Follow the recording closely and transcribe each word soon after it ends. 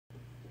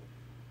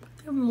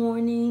Good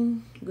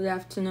morning, good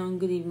afternoon,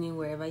 good evening,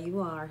 wherever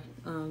you are.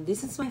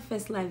 This is my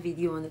first live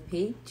video on the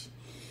page,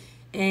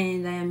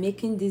 and I am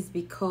making this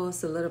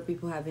because a lot of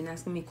people have been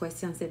asking me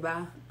questions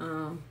about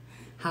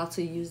how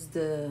to use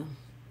the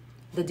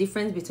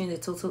difference between the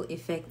total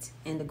effect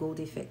and the gold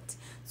effect.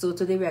 So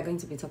today we are going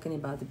to be talking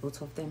about the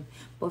both of them.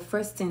 But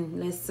first thing,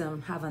 let's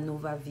have an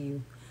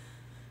overview.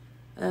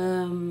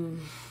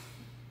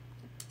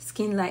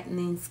 Skin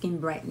lightening, skin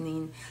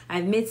brightening.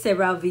 I've made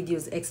several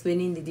videos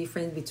explaining the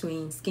difference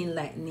between skin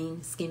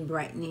lightening, skin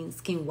brightening,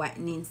 skin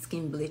whitening,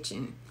 skin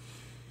bleaching.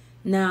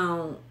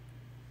 Now,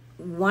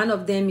 one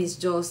of them is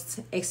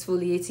just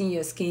exfoliating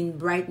your skin,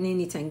 brightening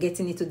it and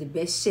getting it to the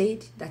best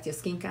shade that your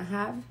skin can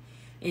have.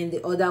 And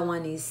the other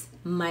one is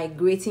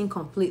migrating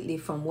completely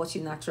from what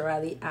you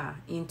naturally are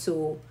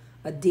into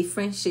a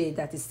different shade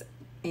that is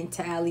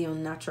entirely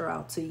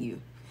unnatural to you.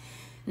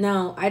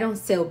 Now, I don't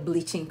sell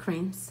bleaching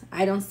creams.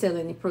 I don't sell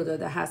any product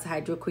that has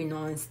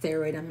hydroquinone,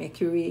 steroid, and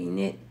mercury in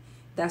it.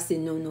 That's a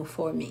no-no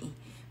for me.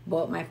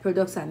 But my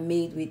products are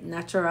made with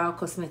natural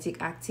cosmetic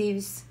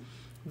actives,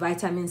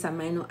 vitamins,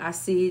 amino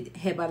acid,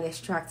 herbal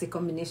extract, a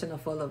combination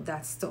of all of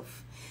that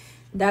stuff.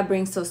 That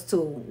brings us to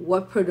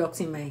what products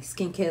in my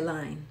skincare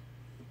line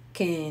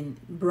can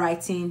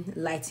brighten,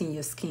 lighten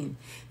your skin.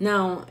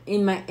 Now,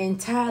 in my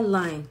entire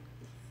line,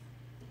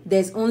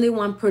 there's only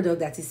one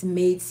product that is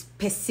made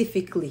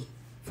specifically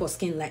for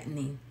skin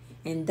lightening,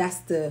 and that's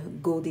the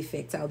gold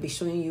effect. I'll be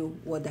showing you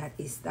what that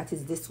is. That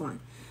is this one.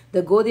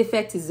 The gold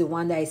effect is the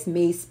one that is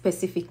made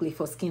specifically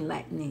for skin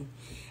lightening,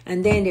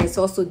 and then there's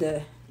also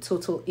the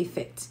total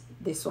effect,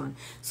 this one.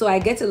 So I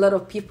get a lot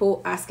of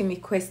people asking me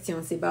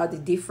questions about the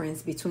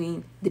difference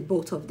between the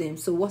both of them.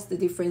 So what's the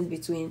difference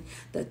between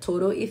the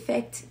total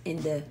effect and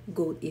the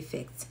gold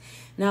effect?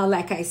 Now,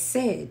 like I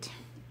said,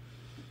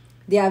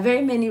 there are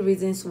very many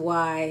reasons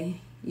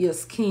why your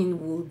skin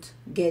would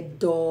get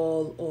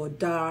dull or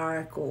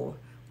dark or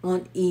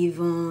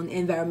uneven.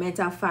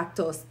 Environmental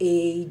factors,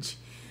 age,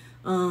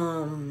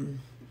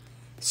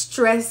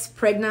 stress,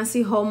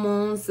 pregnancy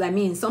hormones. I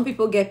mean, some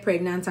people get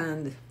pregnant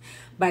and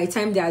by the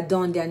time they are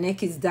done, their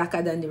neck is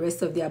darker than the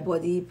rest of their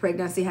body.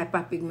 Pregnancy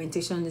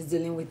hyperpigmentation is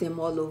dealing with them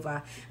all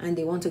over, and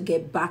they want to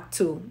get back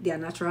to their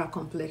natural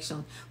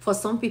complexion. For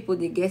some people,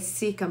 they get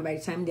sick, and by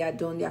the time they are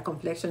done, their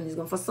complexion is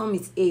gone. For some,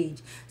 it's age.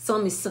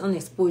 Some is sun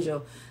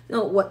exposure.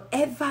 Now,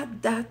 whatever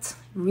that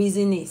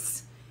reason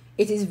is,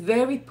 it is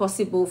very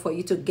possible for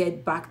you to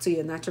get back to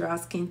your natural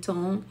skin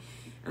tone,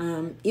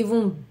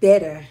 even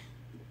better,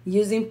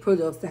 using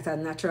products that are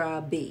natural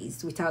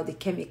based without the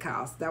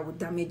chemicals that would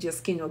damage your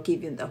skin or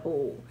give you the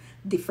whole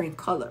different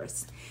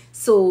colors.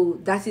 So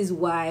that is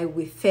why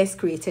we first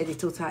created the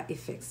total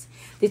effects.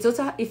 The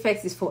total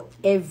effects is for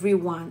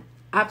everyone,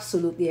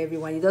 absolutely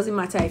everyone. It doesn't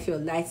matter if you're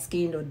light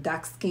skinned or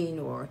dark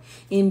skinned or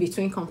in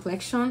between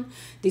complexion.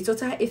 The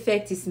total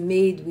effect is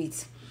made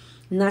with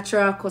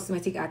natural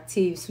cosmetic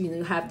actives.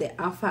 You have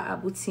the alpha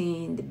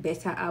arbutin, the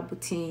beta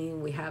arbutin,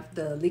 we have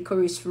the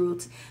licorice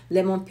root,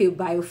 lemon peel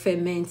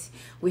bioferment,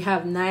 we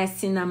have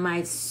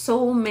niacinamide,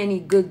 so many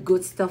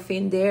good stuff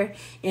in there.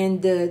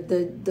 And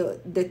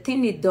the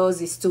thing it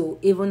does is to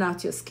even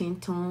out your skin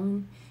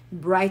tone,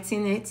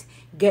 brighten it,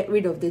 get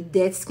rid of the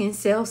dead skin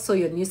cells so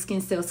your new skin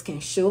cells can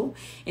show.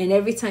 And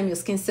every time your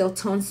skin cell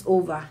turns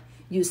over,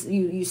 you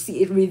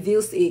see it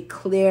reveals a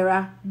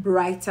clearer,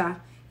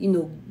 brighter,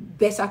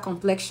 better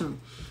complexion.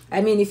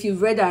 I mean, if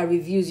you've read our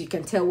reviews, you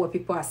can tell what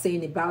people are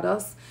saying about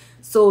us.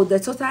 So the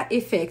total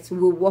effect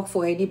will work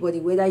for anybody,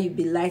 whether you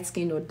be light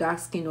skin or dark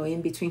skin or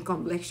in between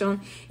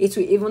complexion. It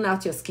will even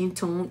out your skin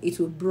tone. It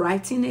will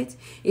brighten it.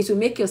 It will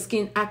make your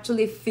skin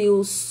actually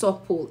feel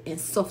supple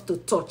and soft to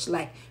touch,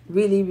 like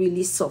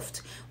really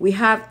soft. We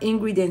have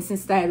ingredients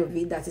inside of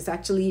it that is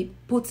actually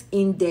put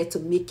in there to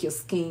make your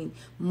skin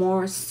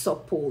more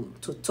supple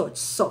to touch,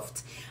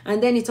 soft.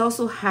 And then it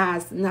also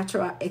has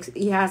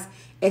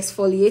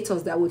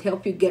exfoliators that would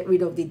help you get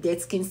rid of the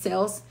dead skin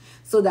cells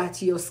so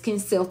that your skin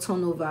cell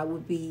turnover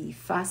would be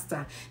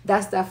faster.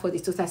 That's that for the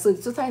total. So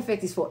the total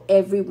effect is for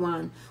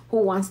everyone who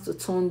wants to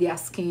tone their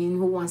skin,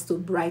 who wants to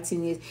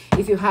brighten it.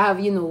 If you have,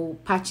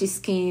 patchy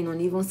skin,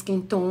 uneven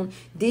skin tone,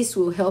 this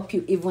will help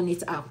you even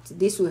it out.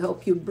 This will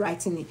help you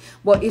brighten it.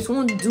 But it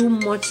won't do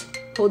much.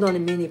 Hold on a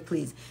minute,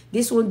 please.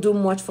 This won't do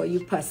much for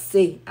you per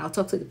se. I'll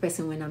talk to the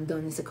person when I'm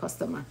done as a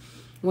customer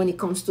when it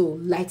comes to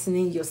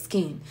lightening your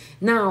skin.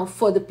 Now,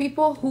 for the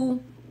people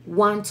who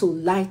want to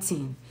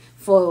lighten,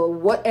 for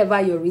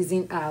whatever your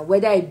reason are,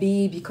 whether it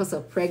be because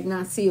of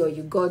pregnancy or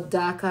you got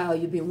darker or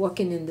you've been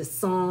working in the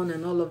sun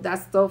and all of that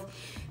stuff,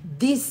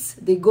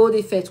 the gold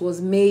effect was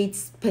made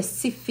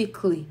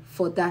specifically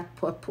for that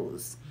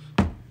purpose.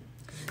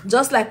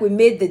 Just like we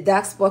made the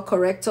dark spot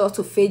corrector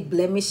to fade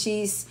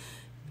blemishes,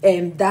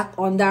 dark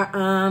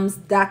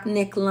underarms, dark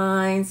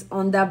necklines,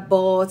 under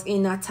butt,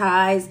 inner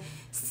thighs,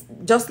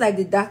 just like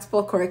the dark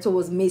spot corrector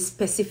was made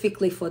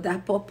specifically for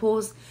that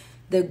purpose,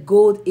 the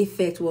gold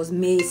effect was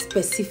made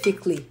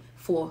specifically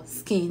for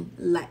skin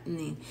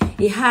lightening.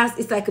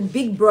 It's like a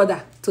big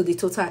brother to the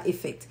total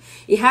effect.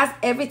 It has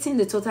everything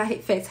the total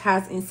effect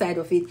has inside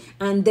of it,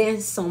 and then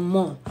some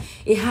more.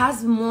 It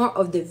has more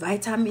of the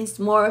vitamins,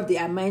 more of the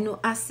amino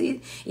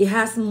acid. It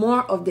has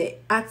more of the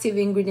active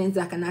ingredients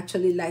that can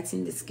actually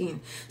lighten the skin.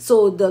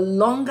 So the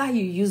longer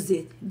you use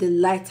it, the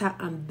lighter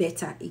and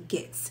better it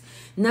gets.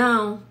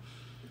 Now,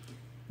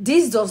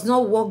 this does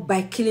not work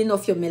by killing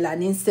off your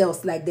melanin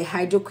cells like the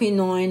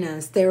hydroquinone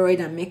and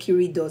steroid and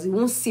mercury does. It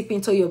won't seep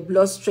into your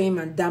bloodstream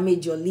and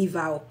damage your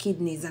liver or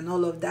kidneys and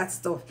all of that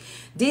stuff.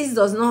 This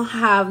does not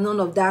have none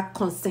of that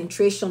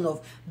concentration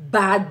of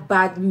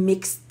bad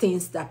mixed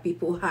things that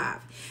people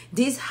have.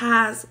 This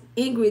has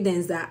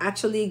ingredients that are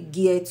actually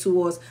geared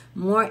towards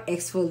more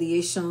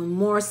exfoliation,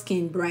 more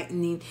skin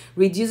brightening,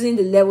 reducing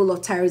the level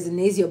of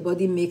tyrosinase your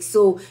body makes,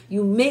 so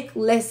you make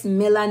less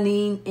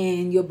melanin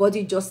and your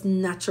body just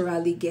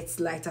naturally gets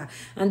lighter.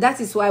 And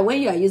that is why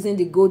when you are using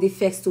the Gold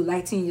Effects to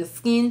lighten your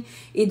skin,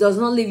 it does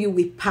not leave you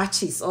with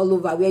patches all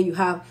over where you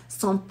have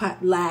some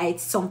part light,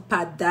 some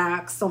part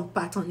dark, some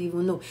part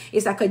uneven. No,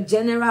 it's like a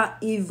general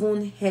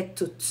even head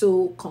to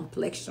toe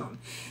complexion.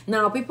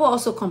 Now, people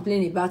also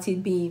complain about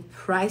it being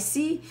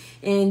pricey,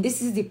 and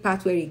this is the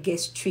part where it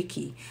gets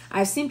tricky.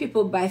 I've seen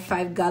people buy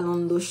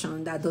 5-gallon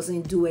lotion that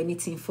doesn't do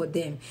anything for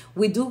them.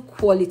 We do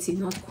quality,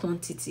 not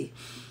quantity.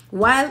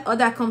 While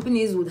other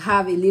companies would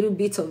have a little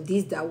bit of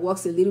this that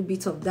works, a little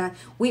bit of that,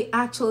 we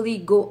actually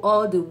go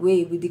all the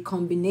way with the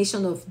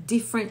combination of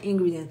different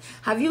ingredients.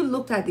 Have you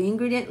looked at the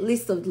ingredient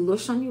list of the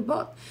lotion you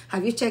bought?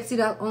 Have you checked it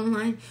out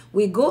online?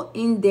 We go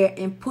in there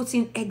and put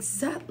in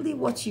exactly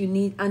what you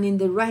need and in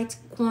the right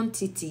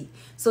quantity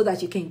so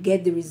that you can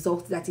get the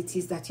result that it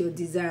is that you're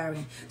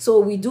desiring. So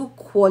we do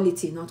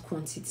quality, not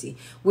quantity.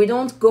 We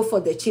don't go for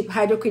the cheap.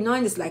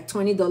 Hydroquinone is like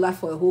 $20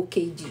 for a whole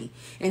kg.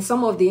 And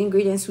some of the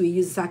ingredients we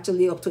use is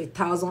actually up to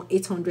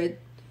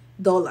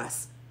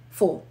 $1,800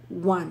 for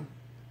 1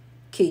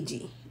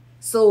 kg.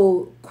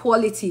 So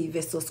quality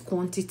versus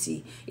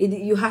quantity.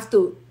 You have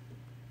to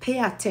pay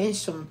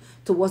attention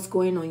to what's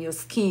going on your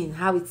skin,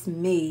 how it's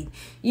made.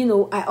 You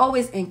know, I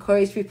always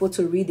encourage people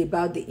to read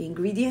about the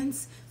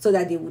ingredients so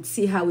that they would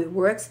see how it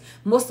works.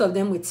 Most of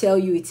them will tell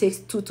you it takes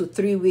 2 to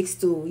 3 weeks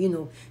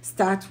to,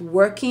 start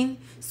working.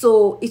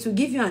 So it will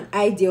give you an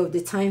idea of the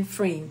time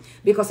frame,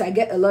 because I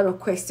get a lot of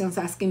questions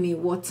asking me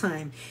what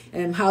time,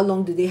 how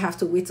long do they have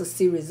to wait to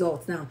see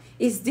results. Now,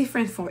 it's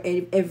different for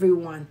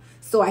everyone.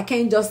 So I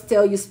can't just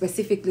tell you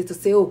specifically to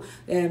say,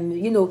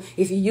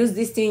 if you use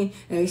this thing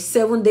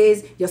 7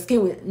 days, your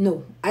skin will.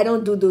 No, I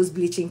don't do those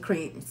bleaching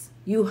creams.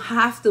 You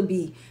have to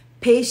be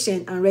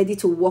patient and ready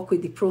to work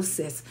with the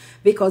process,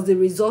 because the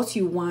result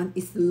you want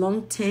is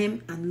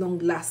long-term and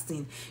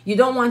long-lasting. You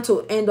don't want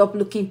to end up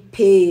looking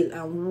pale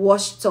and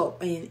washed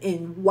up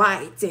and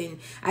white.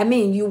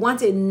 And you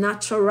want a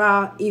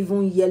natural,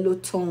 even yellow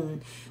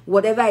tone,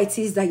 whatever it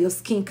is that your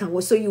skin can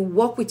work. So you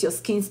work with your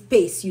skin's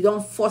pace. You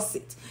don't force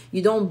it.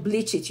 You don't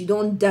bleach it. You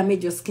don't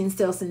damage your skin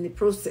cells in the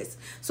process.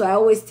 So I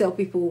always tell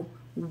people,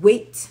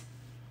 wait.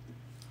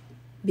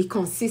 Be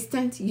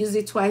consistent, use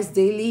it twice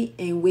daily,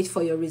 and wait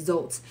for your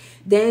results.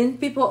 Then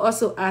people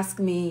also ask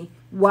me,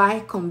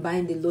 why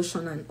combine the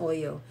lotion and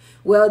oil?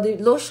 Well, the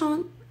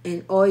lotion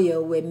and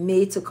oil were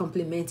made to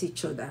complement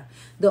each other.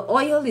 The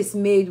oil is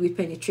made with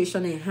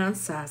penetration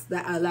enhancers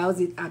that allows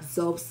it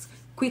absorbs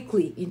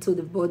quickly into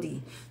the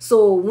body.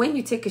 So when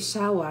you take a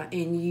shower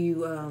and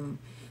you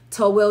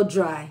towel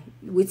dry,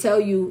 we tell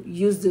you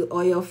use the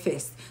oil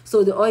first.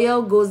 So the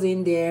oil goes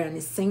in there and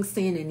it sinks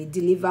in and it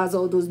delivers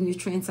all those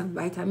nutrients and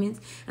vitamins,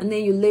 and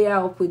then you layer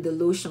up with the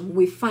lotion.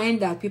 We find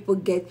that people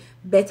get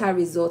better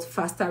results,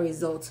 faster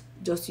results,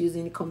 just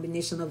using a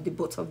combination of the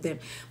both of them.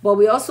 But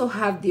we also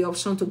have the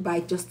option to buy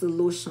just the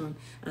lotion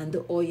and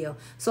the oil.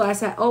 So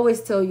as I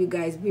always tell you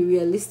guys, be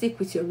realistic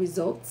with your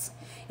results.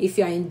 If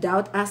you are in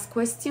doubt, ask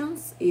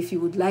questions. If you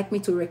would like me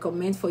to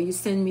recommend for you,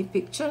 send me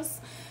pictures.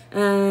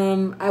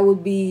 I will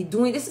be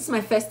doing, this is my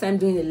first time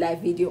doing a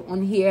live video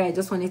on here. I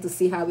just wanted to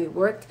see how it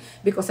worked,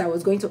 because I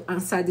was going to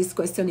answer this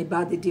question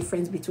about the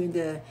difference between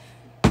the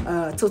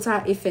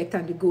total effect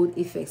and the Gold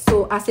Effect.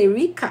 So as a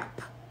recap,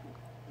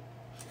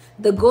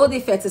 the Gold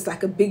Effect is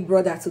like a big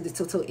brother to the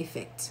total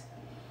effect.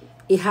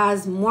 It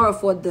has more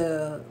of what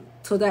the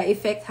total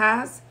effect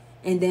has,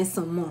 and then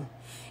some more.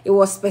 It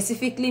was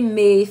specifically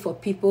made for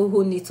people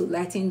who need to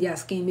lighten their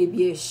skin,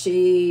 maybe a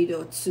shade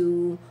or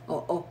 2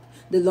 or up.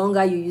 The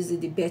longer you use it,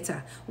 the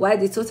better. While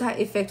the total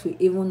effect will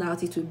even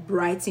out, it will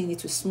brighten,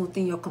 it will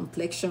smoothen your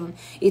complexion,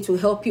 it will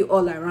help you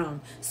all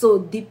around. So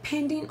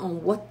depending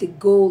on what the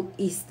goal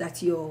is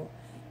that you're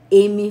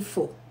aiming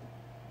for,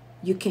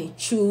 you can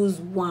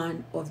choose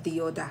one or the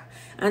other.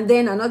 And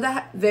then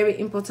another very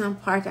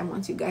important part I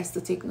want you guys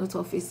to take note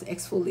of is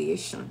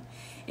exfoliation.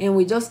 And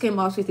we just came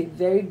out with a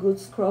very good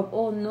scrub.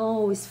 Oh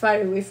no, it's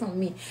far away from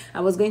me. I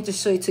was going to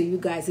show it to you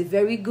guys. A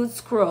very good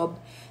scrub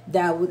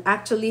that would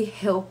actually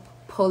help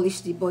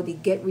polish the body,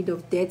 get rid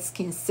of dead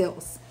skin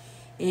cells,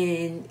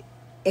 and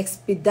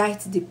expedite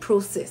the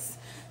process.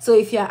 So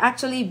if you're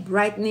actually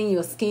brightening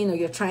your skin, or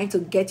you're trying to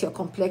get your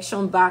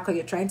complexion back, or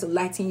you're trying to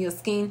lighten your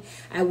skin,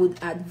 I would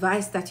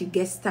advise that you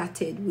get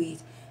started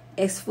with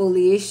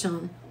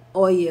exfoliation,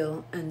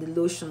 oil, and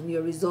the lotion.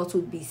 Your result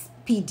would be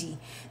speedy.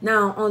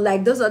 Now,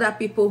 unlike those other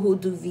people who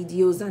do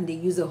videos and they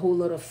use a whole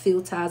lot of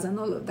filters and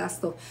all of that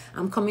stuff,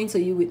 I'm coming to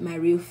you with my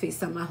real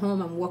face. I'm at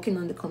home, I'm working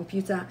on the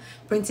computer,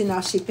 printing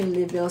out shipping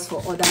labels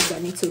for orders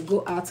that need to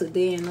go out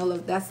today and all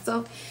of that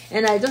stuff.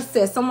 And I just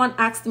said, someone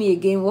asked me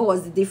again what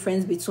was the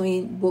difference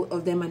between both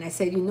of them, and I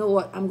said, you know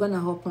what, I'm gonna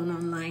hop on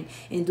online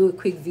and do a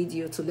quick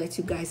video to let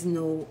you guys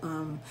know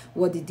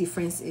what the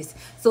difference is.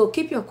 So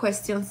keep your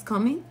questions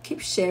coming, keep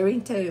sharing,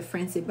 tell your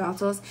friends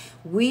about us.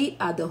 We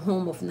are the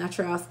home of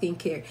natural skincare.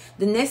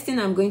 The next thing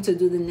I'm going to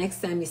do the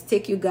next time is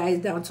take you guys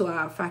down to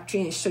our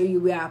factory and show you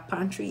where our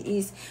pantry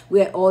is,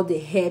 where all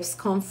the herbs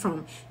come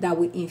from that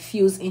we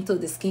infuse into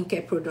the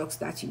skincare products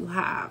that you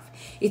have.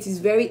 It is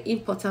very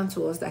important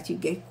to us that you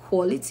get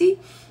quality.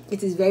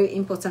 It is very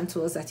important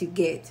to us that you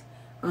get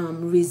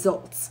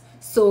results.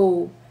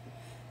 So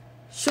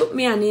shoot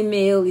me an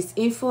email. It's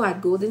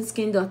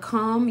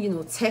info@goldenskin.com. You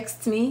know,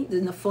 text me.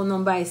 The phone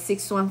number is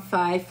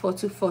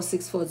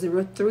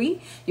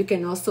 615-424-6403. You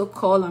can also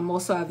call. I'm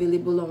also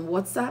available on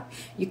WhatsApp.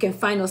 You can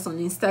find us on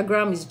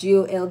Instagram. It's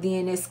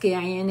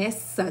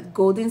GOLDNSKINS at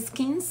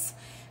Goldnskins.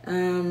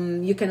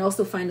 You can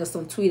also find us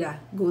on Twitter.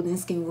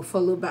 Goldnskin will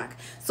follow back.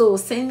 So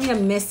send me a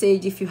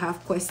message if you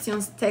have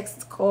questions.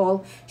 Text,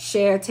 call,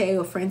 share, tell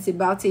your friends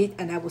about it,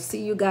 and I will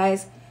see you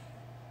guys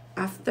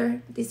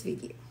after this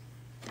video.